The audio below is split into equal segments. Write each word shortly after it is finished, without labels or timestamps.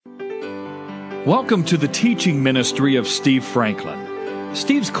Welcome to the teaching ministry of Steve Franklin.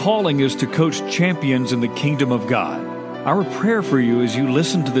 Steve's calling is to coach champions in the kingdom of God. Our prayer for you as you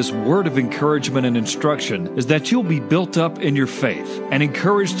listen to this word of encouragement and instruction is that you'll be built up in your faith and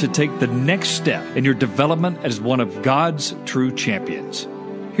encouraged to take the next step in your development as one of God's true champions.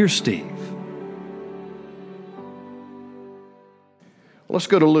 Here's Steve. Let's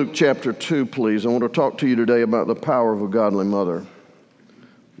go to Luke chapter 2, please. I want to talk to you today about the power of a godly mother.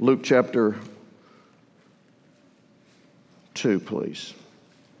 Luke chapter 2, please.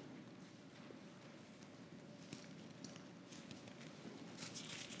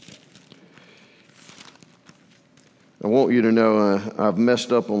 I want you to know I've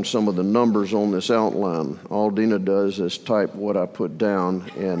messed up on some of the numbers on this outline. All Dina does is type what I put down,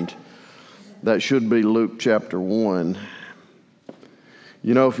 and that should be Luke chapter 1.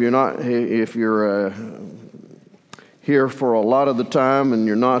 You know, if you're here for a lot of the time and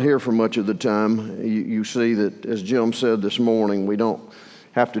you're not here for much of the time, you see that, as Jim said this morning, we don't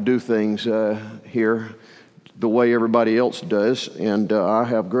have to do things here the way everybody else does, and I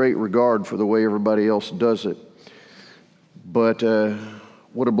have great regard for the way everybody else does it. But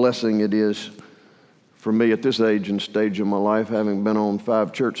what a blessing it is for me at this age and stage of my life, having been on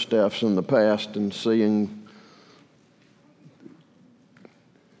 5 church staffs in the past and seeing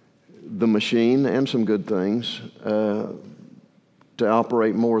the machine and some good things to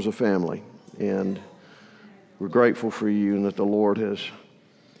operate more as a family. And we're grateful for you and that the Lord has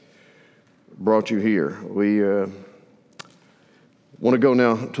brought you here. We want to go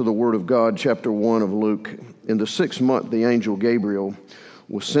now to the Word of God, chapter 1 of Luke. In the 6th month, the angel Gabriel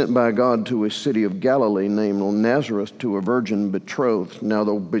was sent by God to a city of Galilee named Nazareth to a virgin betrothed. Now,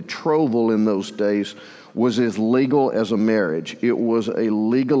 the betrothal in those days was as legal as a marriage. It was a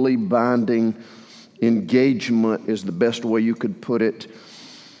legally binding engagement, is the best way you could put it.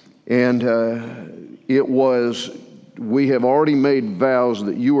 And it was, we have already made vows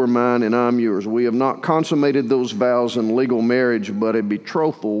that you are mine and I'm yours. We have not consummated those vows in legal marriage, but a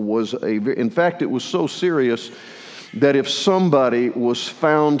betrothal was in fact, it was so serious that if somebody was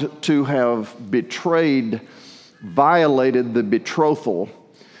found to have violated the betrothal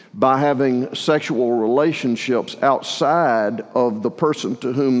by having sexual relationships outside of the person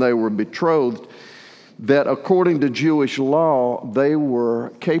to whom they were betrothed, that according to Jewish law, they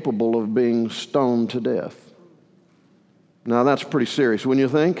were capable of being stoned to death. Now that's pretty serious, wouldn't you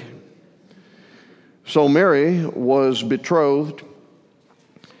think? So Mary was betrothed,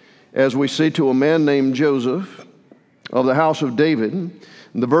 as we see, to a man named Joseph of the house of David.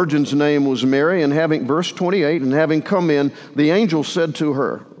 The virgin's name was Mary, and verse 28, and having come in, the angel said to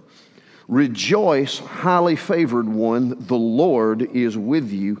her, "Rejoice, highly favored one, the Lord is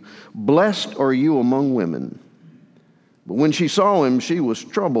with you. Blessed are you among women." But when she saw him, she was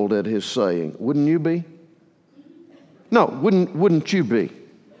troubled at his saying. Wouldn't you be? No, wouldn't you be?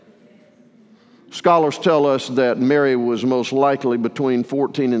 Scholars tell us that Mary was most likely between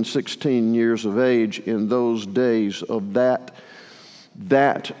 14 and 16 years of age in those days of that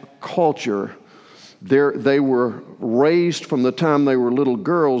culture. They were raised from the time they were little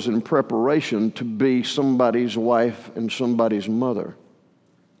girls in preparation to be somebody's wife and somebody's mother.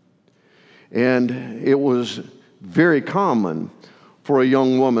 And it was very common for a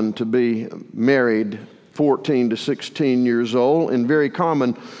young woman to be married 14 to 16 years old, and very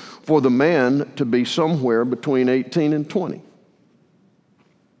common for the man to be somewhere between 18 and 20.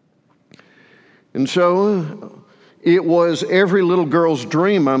 And so it was every little girl's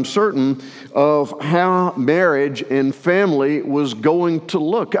dream, I'm certain, of how marriage and family was going to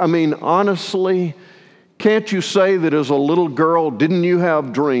look. I mean, honestly, can't you say that as a little girl, didn't you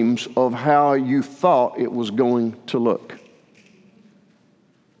have dreams of how you thought it was going to look?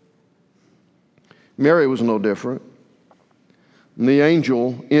 Mary was no different. And the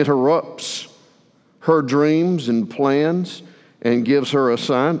angel interrupts her dreams and plans and gives her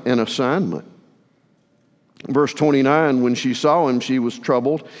an assignment. Verse 29, when she saw him, she was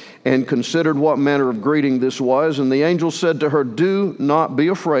troubled and considered what manner of greeting this was. And the angel said to her, "Do not be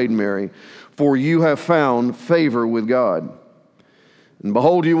afraid, Mary, for you have found favor with God. And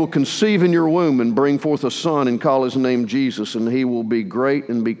behold, you will conceive in your womb and bring forth a son and call his name Jesus, and he will be great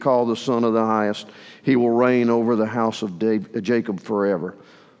and be called the Son of the Highest. He will reign over the house of Jacob forever."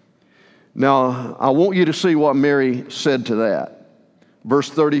 Now, I want you to see what Mary said to that. Verse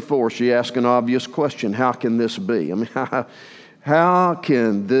 34, she asked an obvious question. How can this be? I mean, how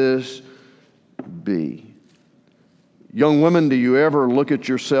can this be? Young women, do you ever look at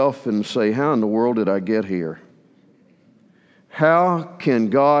yourself and say, how in the world did I get here? How can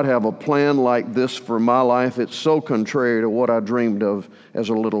God have a plan like this for my life? It's so contrary to what I dreamed of as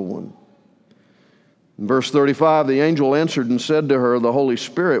a little one. In verse 35, the angel answered and said to her, the Holy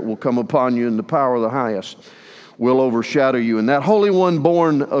Spirit will come upon you, and the power of the highest will overshadow you. And that Holy One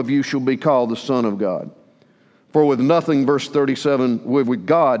born of you shall be called the Son of God. For with nothing, verse 37, with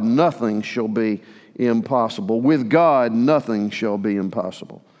God nothing shall be impossible. With God nothing shall be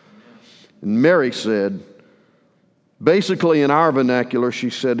impossible. And Mary said, basically in our vernacular, she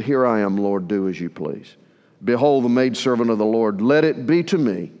said, here I am, Lord, do as you please. Behold, the maidservant of the Lord, let it be to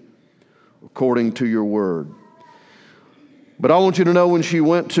me according to your word. But I want you to know, when she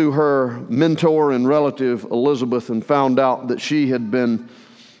went to her mentor and relative Elizabeth and found out that she had been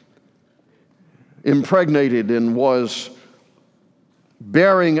impregnated and was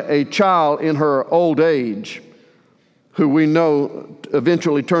bearing a child in her old age, who we know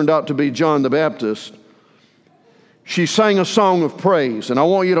eventually turned out to be John the Baptist, she sang a song of praise. And I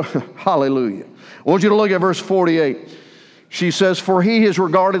want you to, hallelujah. I want you to look at verse 48. She says, for he has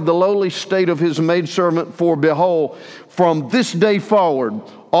regarded the lowly state of his maidservant, for behold, from this day forward,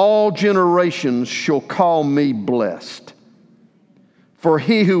 all generations shall call me blessed. For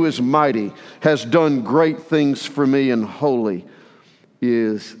he who is mighty has done great things for me, and holy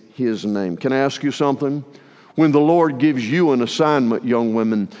is his name. Can I ask you something? When the Lord gives you an assignment, young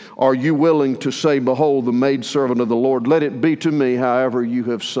women, are you willing to say, behold, the maidservant of the Lord, let it be to me however you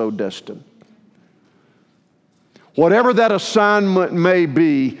have so destined? Whatever that assignment may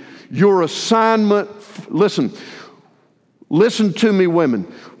be, your assignment, listen to me, women.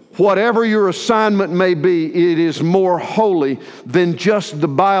 Whatever your assignment may be, it is more holy than just the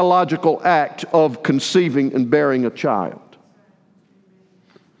biological act of conceiving and bearing a child.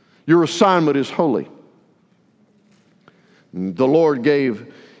 Your assignment is holy. The Lord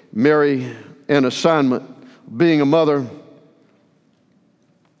gave Mary an assignment, being a mother,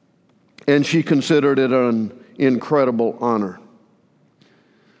 and she considered it an incredible honor.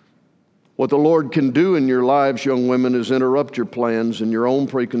 What the Lord can do in your lives, young women, is interrupt your plans and your own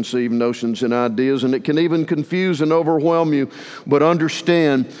preconceived notions and ideas, and it can even confuse and overwhelm you. But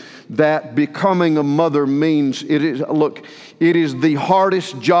understand that becoming a mother means it is the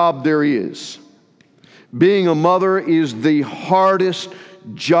hardest job there is. Being a mother is the hardest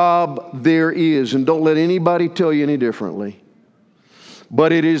job there is, and don't let anybody tell you any differently.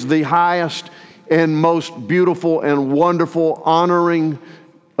 But it is the highest and most beautiful and wonderful, honoring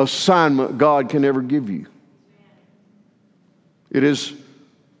assignment God can ever give you. It is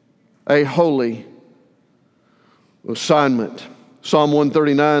a holy assignment. Psalm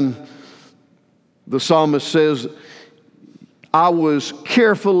 139, the psalmist says, I was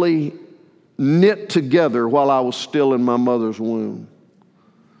carefully knit together while I was still in my mother's womb.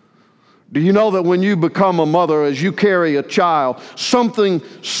 Do you know that when you become a mother, as you carry a child, something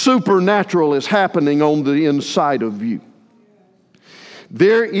supernatural is happening on the inside of you?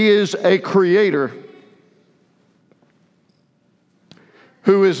 There is a Creator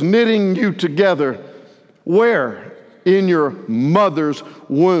who is knitting you together. Where? In your mother's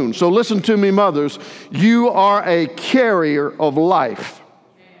womb. So listen to me, mothers. You are a carrier of life.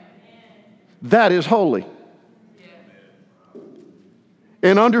 That is holy.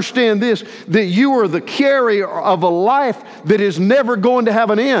 And understand this, that you are the carrier of a life that is never going to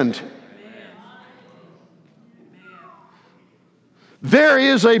have an end. There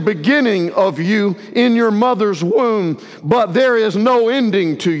is a beginning of you in your mother's womb, but there is no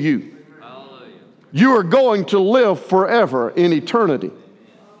ending to you. You are going to live forever in eternity.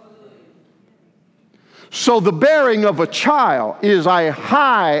 So the bearing of a child is a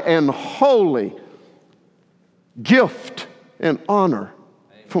high and holy gift and honor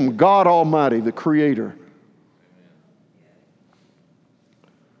from God Almighty, the Creator.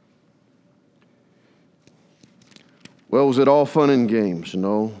 Well, was it all fun and games?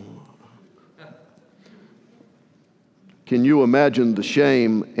 No. Can you imagine the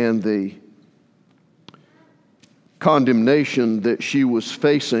shame and the condemnation that she was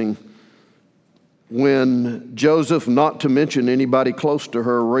facing when Joseph, not to mention anybody close to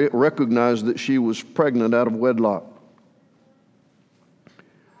her, recognized that she was pregnant out of wedlock?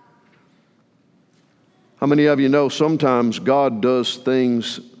 How many of you know sometimes God does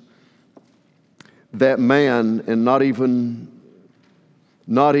things that man, and not even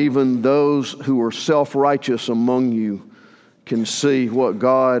those who are self-righteous among you, can see what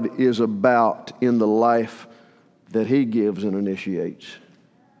God is about in the life that He gives and initiates?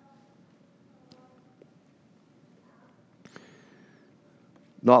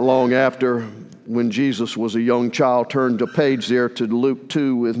 Not long after, when Jesus was a young child, turn a page there to Luke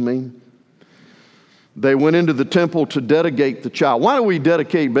 2 with me. They went into the temple to dedicate the child. Why do we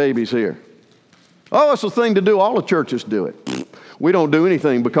dedicate babies here? Oh, it's a thing to do. All the churches do it. We don't do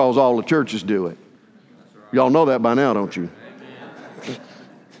anything because all the churches do it. Y'all know that by now, don't you?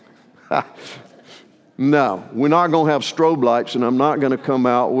 No, we're not going to have strobe lights, and I'm not going to come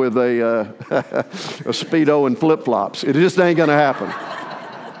out with a Speedo and flip-flops. It just ain't going to happen.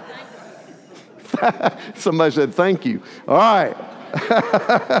 Somebody said, thank you. All right.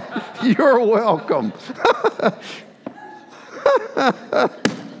 You're welcome.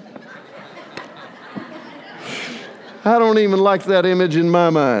 I don't even like that image in my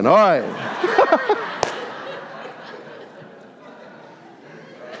mind. All right.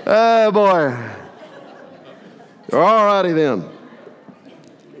 Oh, boy. All righty then.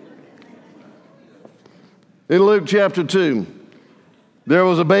 In Luke chapter 2, there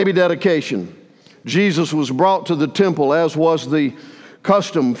was a baby dedication. Jesus was brought to the temple, as was the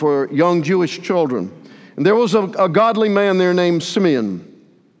custom for young Jewish children. And there was a godly man there named Simeon.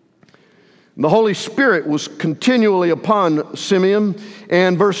 The Holy Spirit was continually upon Simeon.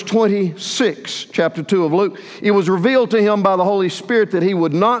 And verse 26, chapter 2 of Luke, it was revealed to him by the Holy Spirit that he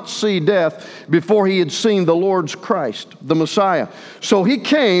would not see death before he had seen the Lord's Christ, the Messiah. So he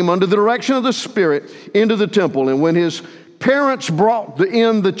came under the direction of the Spirit into the temple. And when his parents brought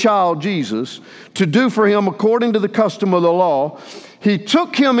in the child Jesus to do for him according to the custom of the law, he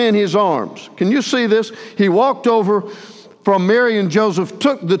took him in his arms. Can you see this? He walked over from Mary and Joseph,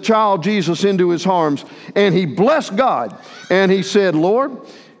 took the child Jesus into his arms, and he blessed God. And he said, Lord,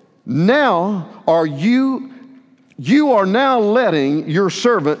 now you are now letting your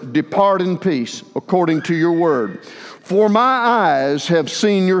servant depart in peace according to your word. For my eyes have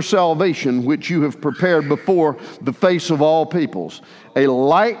seen your salvation, which you have prepared before the face of all peoples, a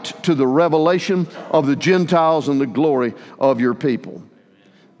light to the revelation of the Gentiles and the glory of your people.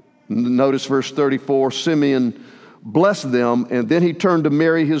 Notice verse 34, Simeon blessed them, and then he turned to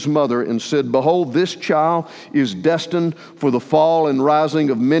Mary his mother and said, Behold, this child is destined for the fall and rising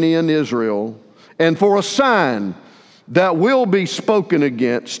of many in Israel, and for a sign that will be spoken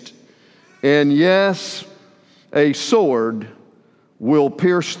against, and yes, a sword will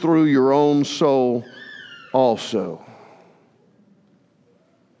pierce through your own soul also.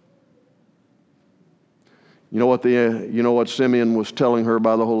 You know what Simeon was telling her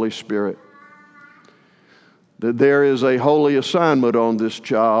by the Holy Spirit? That there is a holy assignment on this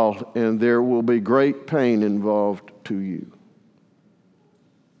child, and there will be great pain involved to you.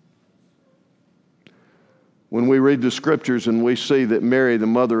 When we read the scriptures and we see that Mary, the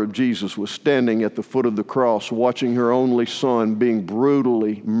mother of Jesus, was standing at the foot of the cross, watching her only son being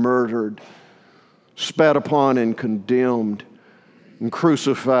brutally murdered, spat upon and condemned, and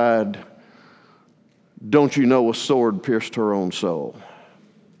crucified, don't you know a sword pierced her own soul?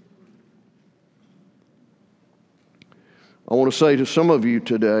 I want to say to some of you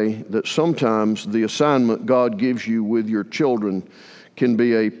today that sometimes the assignment God gives you with your children can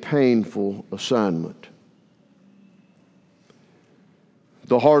be a painful assignment.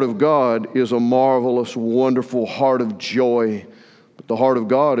 The heart of God is a marvelous, wonderful heart of joy, but the heart of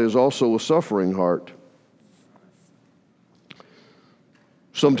God is also a suffering heart.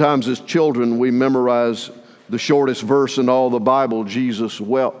 Sometimes as children we memorize the shortest verse in all the Bible, Jesus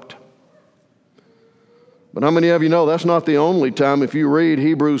wept. But how many of you know that's not the only time? If you read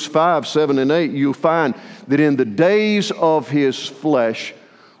Hebrews 5, 7, and 8, you'll find that in the days of his flesh,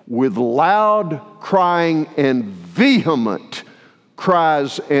 with loud crying and vehement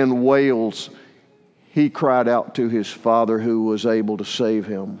cries and wails, he cried out to his Father who was able to save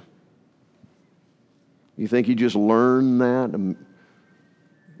him. You think he just learned that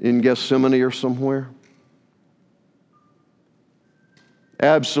in Gethsemane or somewhere?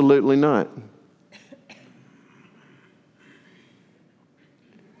 Absolutely not.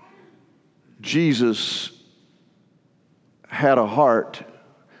 Jesus had a heart.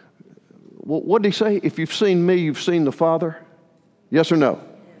 What did he say? If you've seen me, you've seen the Father? Yes or no?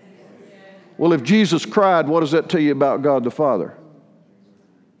 Well, if Jesus cried, what does that tell you about God the Father?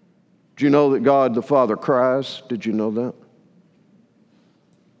 Do you know that God the Father cries? Did you know that?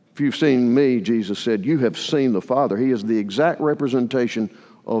 If you've seen me, Jesus said, you have seen the Father. He is the exact representation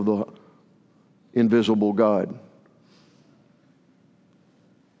of the invisible God.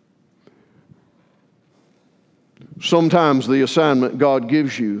 Sometimes the assignment God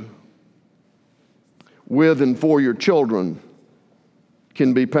gives you with and for your children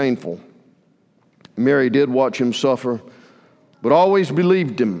can be painful. Mary did watch him suffer, but always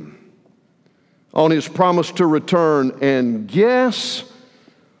believed him on his promise to return. And guess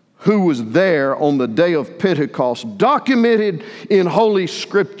who was there on the day of Pentecost, documented in Holy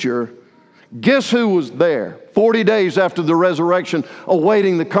Scripture? Guess who was there 40 days after the resurrection,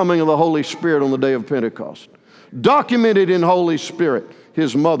 awaiting the coming of the Holy Spirit on the day of Pentecost? Documented in Holy Spirit,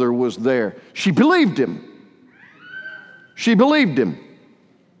 his mother was there. She believed him. She believed him.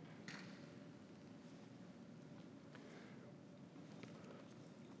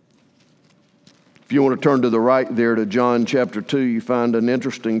 If you want to turn to the right there to John chapter 2, you find an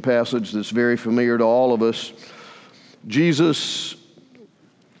interesting passage that's very familiar to all of us. Jesus,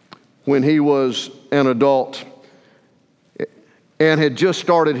 when he was an adult and had just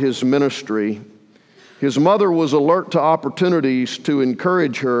started his ministry, his mother was alert to opportunities to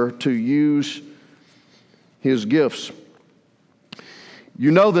encourage her to use his gifts. You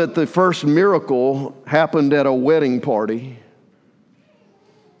know that the first miracle happened at a wedding party.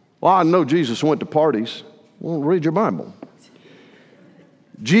 Well, I know Jesus went to parties. Well, read your Bible.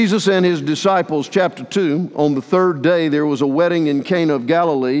 Jesus and his disciples, chapter 2, on the third day there was a wedding in Cana of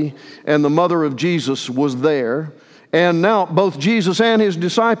Galilee, and the mother of Jesus was there. And now both Jesus and his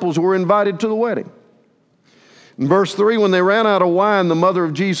disciples were invited to the wedding. In verse 3, when they ran out of wine, the mother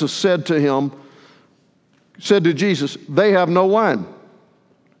of Jesus said to Jesus, "They have no wine."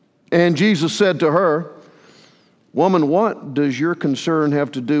 And Jesus said to her, "Woman, what does your concern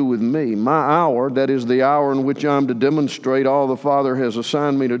have to do with me? My hour, that is the hour in which I'm to demonstrate all the Father has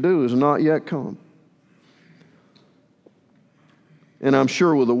assigned me to do, is not yet come." And I'm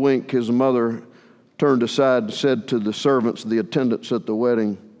sure with a wink, his mother turned aside and said to the servants, the attendants at the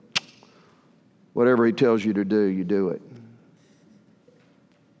wedding, "Whatever he tells you to do, you do it."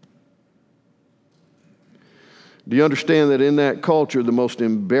 Do you understand that in that culture, the most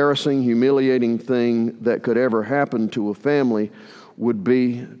embarrassing, humiliating thing that could ever happen to a family would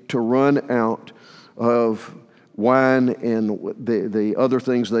be to run out of wine and the other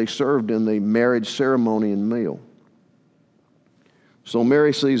things they served in the marriage ceremony and meal? So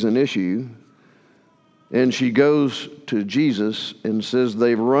Mary sees an issue, and she goes to Jesus and says,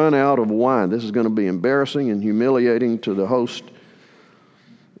 "They've run out of wine." This is going to be embarrassing and humiliating to the host.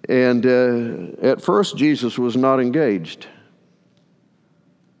 And at first, Jesus was not engaged.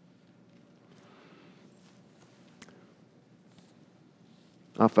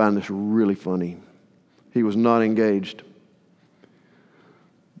 I find this really funny. He was not engaged.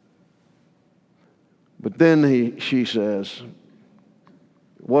 But then she says,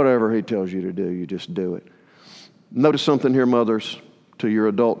 "Whatever he tells you to do, you just do it." Notice something here, mothers, to your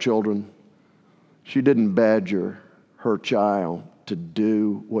adult children. She didn't badger her child to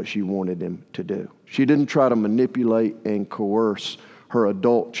do what she wanted him to do. She didn't try to manipulate and coerce her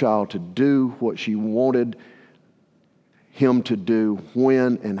adult child to do what she wanted him to do,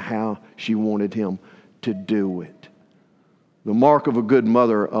 when and how she wanted him to do it. The mark of a good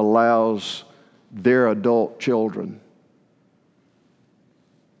mother allows their adult children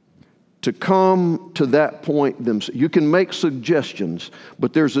to come to that point themselves. You can make suggestions,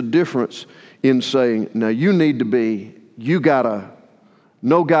 but there's a difference in saying, "Now you need to be, you gotta,"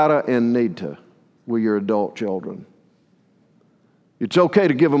 no gotta and need to with your adult children. It's okay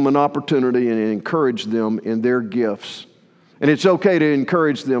to give them an opportunity and encourage them in their gifts. And it's okay to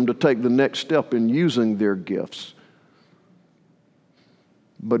encourage them to take the next step in using their gifts.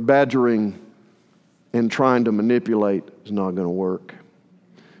 But badgering and trying to manipulate is not going to work.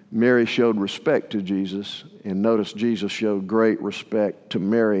 Mary showed respect to Jesus, and notice Jesus showed great respect to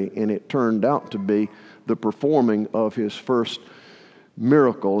Mary, and it turned out to be the performing of his first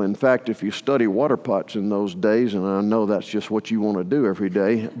miracle. In fact, if you study water pots in those days, and I know that's just what you want to do every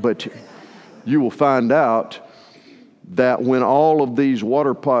day, but you will find out that when all of these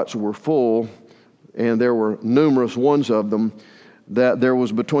water pots were full, and there were numerous ones of them, that there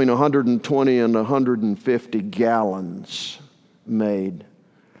was between 120 and 150 gallons made.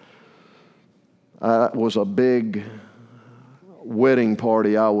 That was a big wedding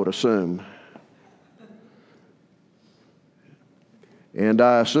party, I would assume. And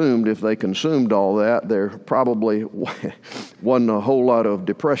I assumed if they consumed all that, there probably wasn't a whole lot of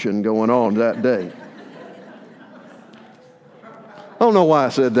depression going on that day. I don't know why I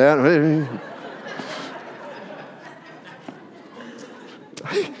said that.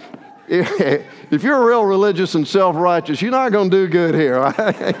 If you're real religious and self-righteous, you're not going to do good here.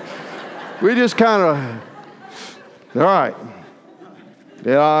 Right? We just kind of, all right.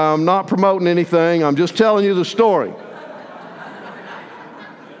 Yeah, I'm not promoting anything. I'm just telling you the story.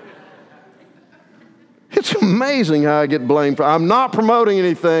 It's amazing how I get blamed for. I'm not promoting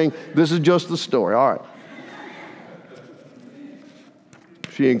anything. This is just the story. All right.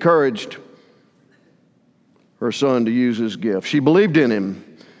 She encouraged her son to use his gift. She believed in him.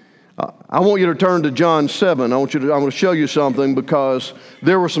 I want you to turn to John 7. I want to show you something, because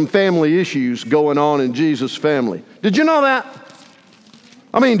there were some family issues going on in Jesus' family. Did you know that?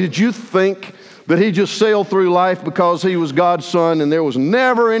 I mean, did you think But he just sailed through life because he was God's son, and there was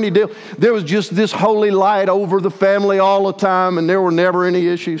never any deal. There was just this holy light over the family all the time, and there were never any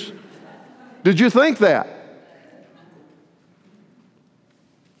issues. Did you think that?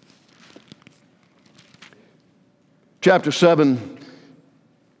 Chapter 7,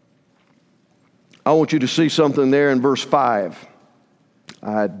 I want you to see something there in verse 5.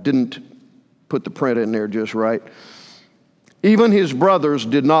 I didn't put the print in there just right. Even his brothers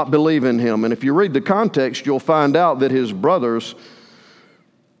did not believe in him. And if you read the context, you'll find out that his brothers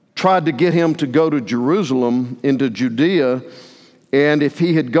tried to get him to go to Jerusalem, into Judea, and if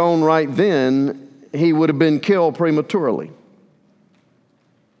he had gone right then, he would have been killed prematurely.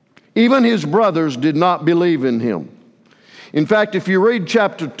 Even his brothers did not believe in him. In fact, if you read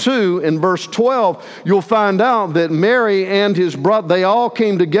chapter 2 and verse 12, you'll find out that Mary and his brother, they all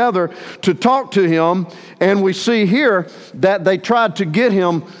came together to talk to him, and we see here that they tried to get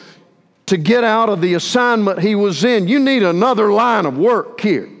him to get out of the assignment he was in. You need another line of work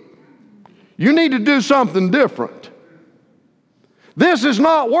here. You need to do something different. This is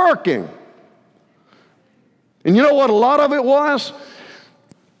not working. And you know what a lot of it was?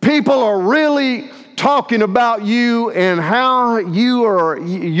 People are really talking about you and how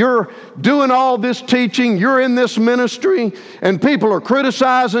you're doing all this teaching, you're in this ministry, and people are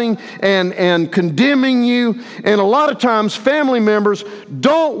criticizing and condemning you. And a lot of times family members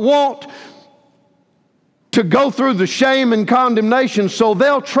don't want to go through the shame and condemnation, so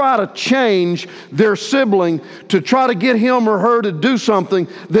they'll try to change their sibling to try to get him or her to do something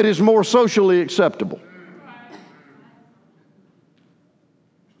that is more socially acceptable.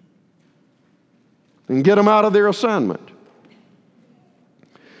 And get them out of their assignment.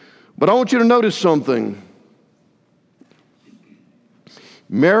 But I want you to notice something.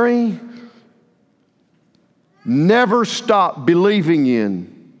 Mary never stopped believing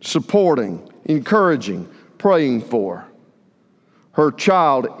in, supporting, encouraging, praying for her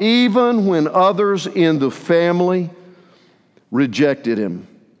child, even when others in the family rejected him.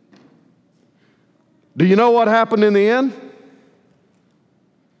 Do you know what happened in the end?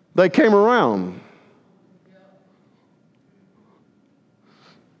 They came around.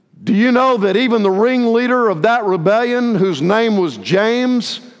 Do you know that even the ringleader of that rebellion, whose name was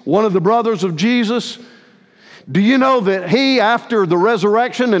James, one of the brothers of Jesus, do you know that he, after the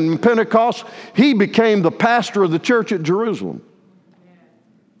resurrection and Pentecost, he became the pastor of the church at Jerusalem?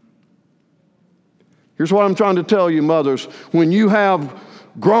 Here's what I'm trying to tell you, mothers. When you have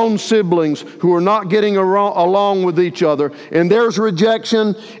grown siblings who are not getting along with each other, and there's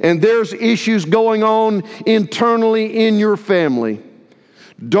rejection, and there's issues going on internally in your family,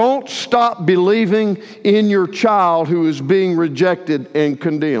 don't stop believing in your child who is being rejected and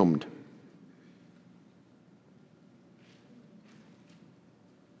condemned.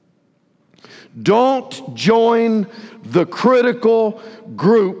 Don't join the critical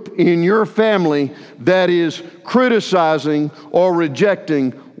group in your family that is criticizing or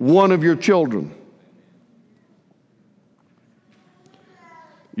rejecting one of your children.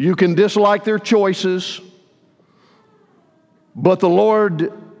 You can dislike their choices, but the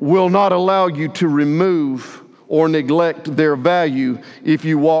Lord will not allow you to remove or neglect their value if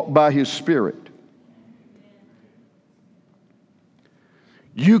you walk by His Spirit.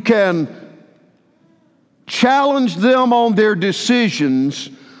 You can challenge them on their decisions,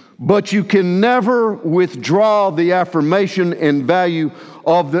 but you can never withdraw the affirmation and value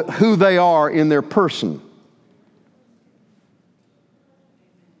of who they are in their person.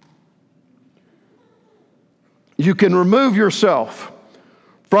 You can remove yourself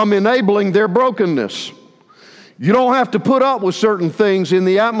from enabling their brokenness. You don't have to put up with certain things in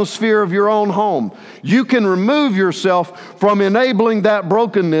the atmosphere of your own home. You can remove yourself from enabling that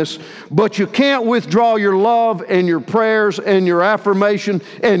brokenness, but you can't withdraw your love and your prayers and your affirmation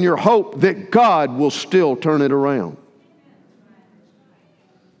and your hope that God will still turn it around.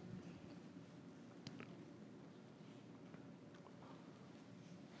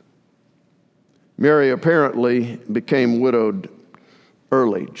 Mary apparently became widowed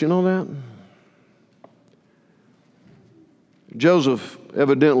early. Did you know that? Joseph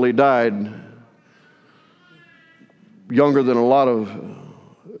evidently died younger than a lot of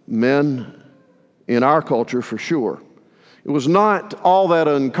men in our culture, for sure. It was not all that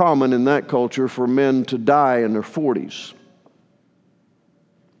uncommon in that culture for men to die in their 40s.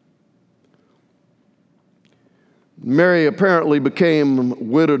 Mary apparently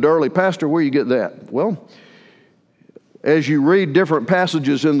became widowed early. Pastor, where you get that? Well, as you read different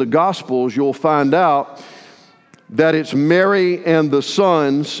passages in the Gospels, you'll find out that it's Mary and the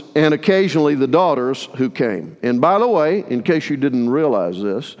sons and occasionally the daughters who came. And by the way, in case you didn't realize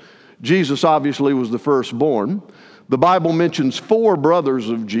this, Jesus obviously was the firstborn. The Bible mentions 4 brothers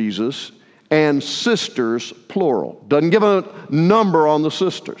of Jesus and sisters, plural. Doesn't give a number on the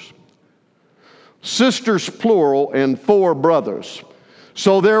sisters. Sisters, plural, and 4 brothers.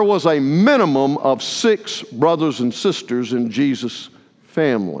 So there was a minimum of 6 brothers and sisters in Jesus'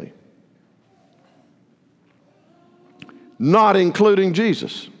 family, not including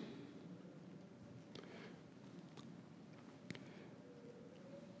Jesus.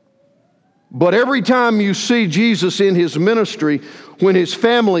 But every time you see Jesus in his ministry, when his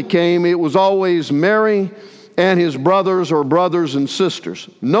family came, it was always Mary and his brothers or brothers and sisters.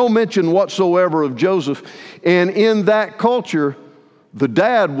 No mention whatsoever of Joseph. And in that culture, the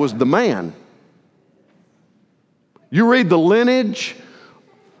dad was the man. You read the lineage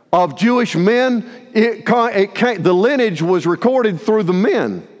of Jewish men, the lineage was recorded through the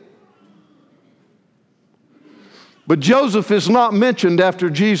men. But Joseph is not mentioned after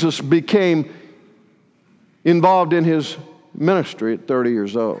Jesus became involved in his ministry at 30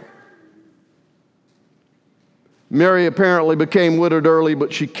 years old. Mary apparently became widowed early,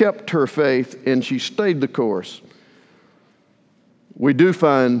 but she kept her faith and she stayed the course. We do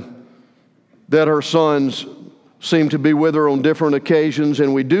find that her sons seem to be with her on different occasions,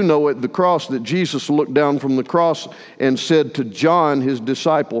 and we do know at the cross that Jesus looked down from the cross and said to John, his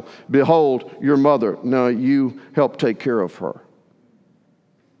disciple, "Behold, your mother. Now you help take care of her."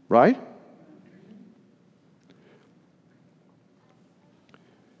 Right?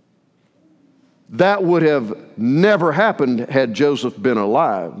 That would have never happened had Joseph been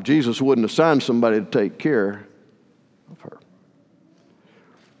alive. Jesus wouldn't assign somebody to take care of her.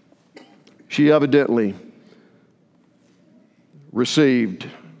 She evidently received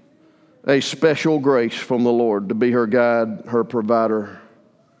a special grace from the Lord to be her guide, her provider,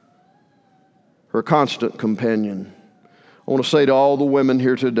 her constant companion. I want to say to all the women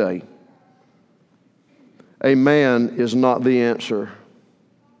here today, a man is not the answer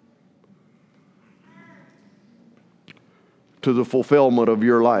to the fulfillment of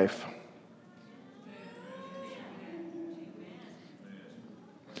your life.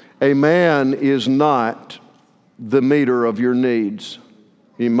 A man is not the meter of your needs,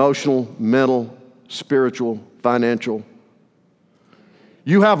 emotional, mental, spiritual, financial.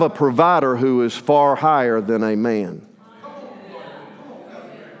 You have a provider who is far higher than a man.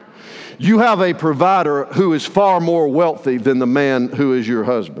 You have a provider who is far more wealthy than the man who is your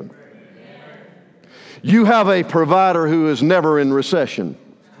husband. You have a provider who is never in recession.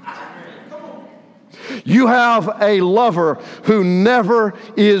 You have a lover who never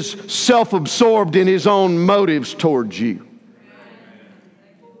is self-absorbed in his own motives towards you.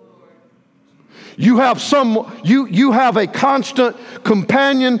 You have a constant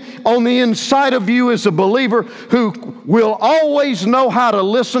companion on the inside of you as a believer who will always know how to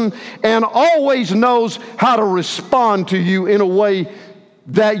listen and always knows how to respond to you in a way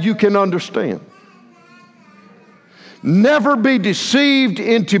that you can understand. Never be deceived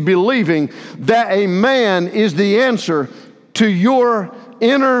into believing that a man is the answer to your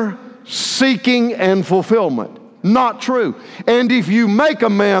inner seeking and fulfillment. Not true. And if you make a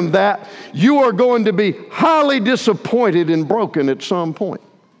man that, you are going to be highly disappointed and broken at some point.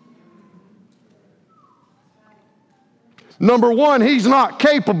 Number one, he's not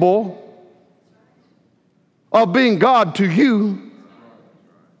capable of being God to you.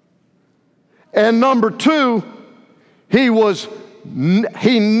 And number two, he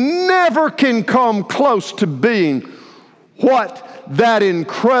never can come close to being what that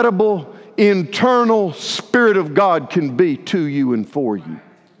incredible internal Spirit of God can be to you and for you.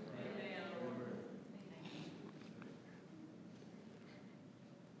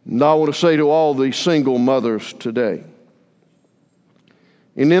 And I want to say to all the single mothers today,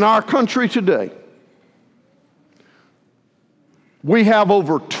 and in our country today, we have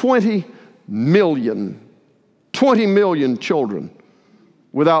over 20 million children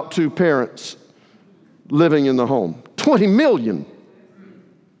without 2 parents living in the home. 20 million.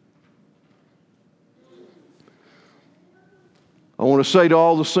 I want to say to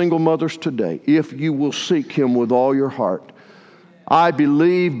all the single mothers today, if you will seek Him with all your heart, I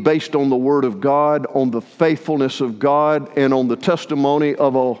believe, based on the Word of God, on the faithfulness of God, and on the testimony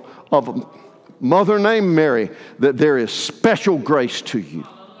of a mother named Mary, that there is special grace to you.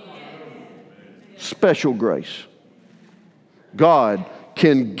 Special grace. God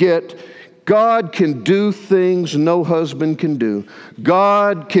can do things no husband can do.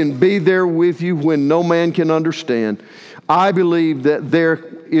 God can be there with you when no man can understand. I believe that there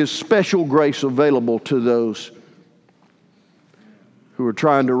is special grace available to those who are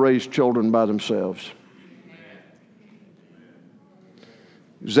trying to raise children by themselves.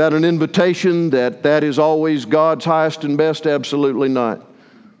 Is that an invitation that is always God's highest and best? Absolutely not.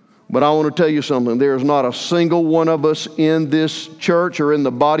 But I want to tell you something. There is not a single one of us in this church or in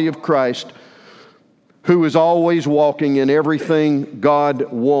the body of Christ who is always walking in everything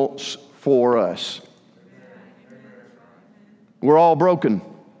God wants for us. We're all broken.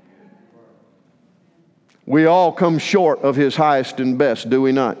 We all come short of His highest and best, do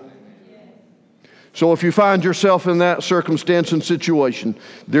we not? So if you find yourself in that circumstance and situation,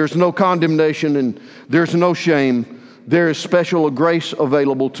 there's no condemnation and there's no shame. There is special grace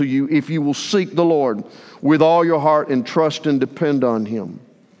available to you if you will seek the Lord with all your heart and trust and depend on Him.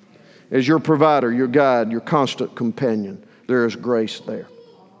 As your provider, your guide, your constant companion, there is grace there.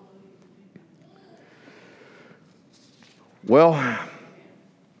 Well,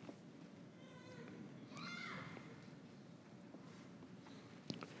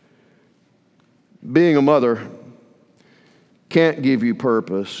 being a mother can't give you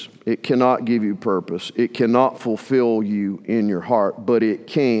purpose. It cannot give you purpose. It cannot fulfill you in your heart, but it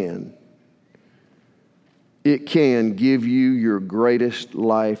can. It can give you your greatest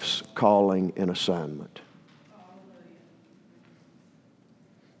life's calling and assignment.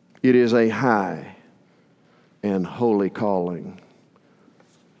 It is a high and holy calling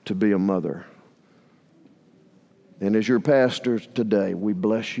to be a mother. And as your pastor today, we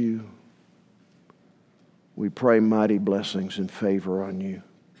bless you. We pray mighty blessings and favor on you.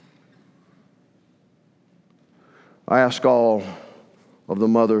 I ask all of the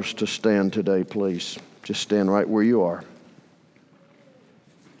mothers to stand today, please. Just stand right where you are.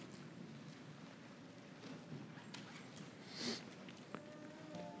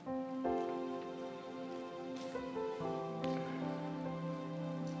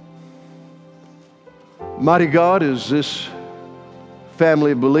 Mighty God, as this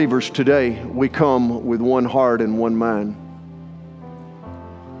family of believers today, we come with one heart and one mind.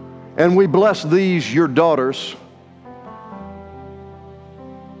 And we bless these, your daughters,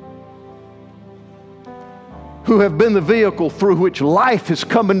 who have been the vehicle through which life has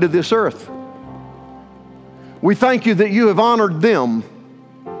come into this earth. We thank you that you have honored them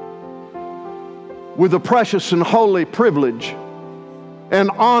with the precious and holy privilege and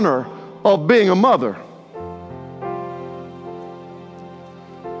honor of being a mother.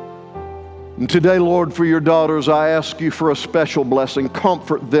 And today, Lord, for your daughters, I ask you for a special blessing.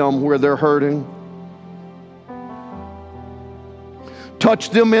 Comfort them where they're hurting.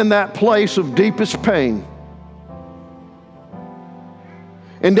 Touch them in that place of deepest pain.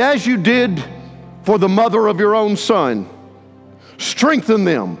 And as you did for the mother of your own son, strengthen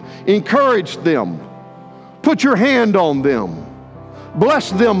them, encourage them, put your hand on them, bless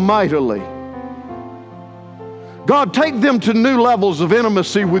them mightily. God, take them to new levels of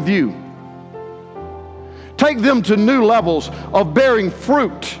intimacy with you. Take them to new levels of bearing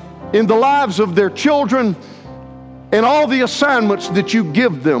fruit in the lives of their children and all the assignments that you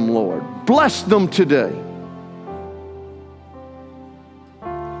give them, Lord. Bless them today.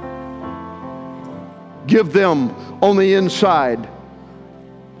 Give them on the inside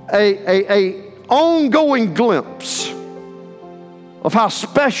a ongoing glimpse of how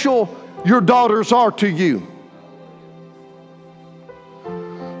special your daughters are to you.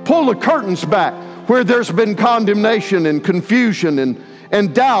 Pull the curtains back where there's been condemnation and confusion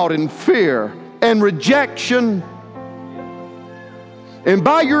and doubt and fear and rejection. And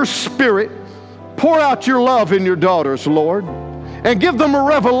by your Spirit, pour out your love in your daughters, Lord, and give them a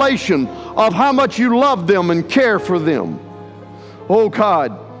revelation of how much you love them and care for them. Oh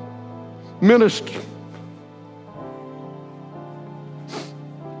God, minister.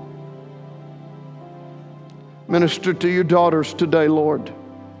 Minister to your daughters today, Lord.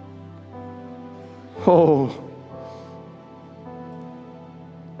 Oh,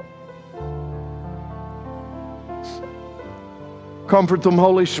 comfort them,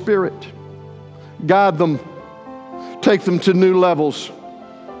 Holy Spirit. Guide them. Take them to new levels.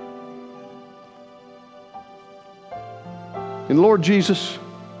 And Lord Jesus,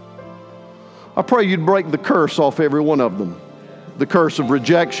 I pray you'd break the curse off every one of them. The curse of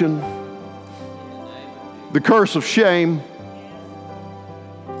rejection, the curse of shame,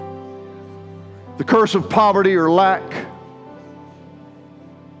 the curse of poverty or lack.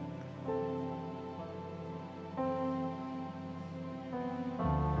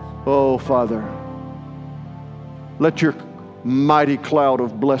 Oh, Father, let your mighty cloud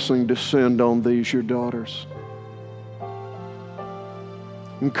of blessing descend on these, your daughters.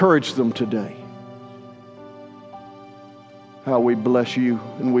 Encourage them today. How we bless you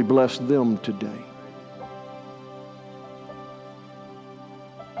and we bless them today.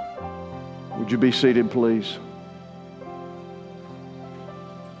 Would you be seated, please?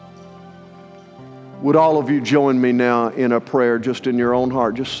 Would all of you join me now in a prayer just in your own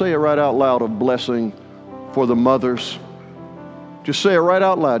heart? Just say it right out loud, of blessing for the mothers. Just say it right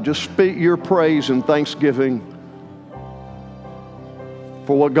out loud. Just speak your praise and thanksgiving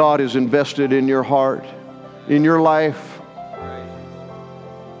for what God has invested in your heart, in your life.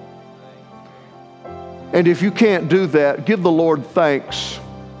 And if you can't do that, give the Lord thanks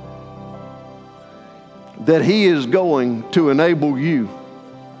that He is going to enable you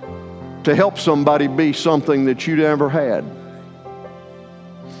to help somebody be something that you never had.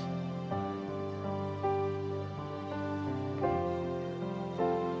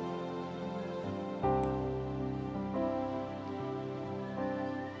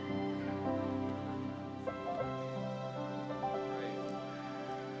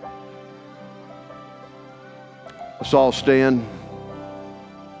 Let's all stand.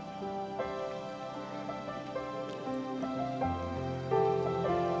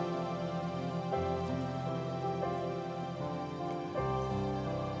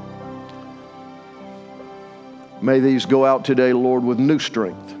 May these go out today, Lord, with new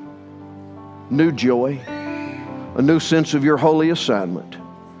strength, new joy, a new sense of your holy assignment.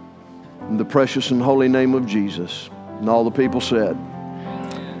 In the precious and holy name of Jesus. And all the people said.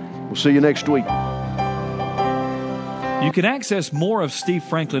 We'll see you next week. You can access more of Steve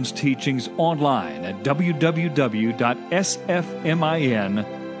Franklin's teachings online at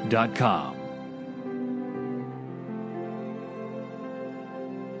www.sfmin.com.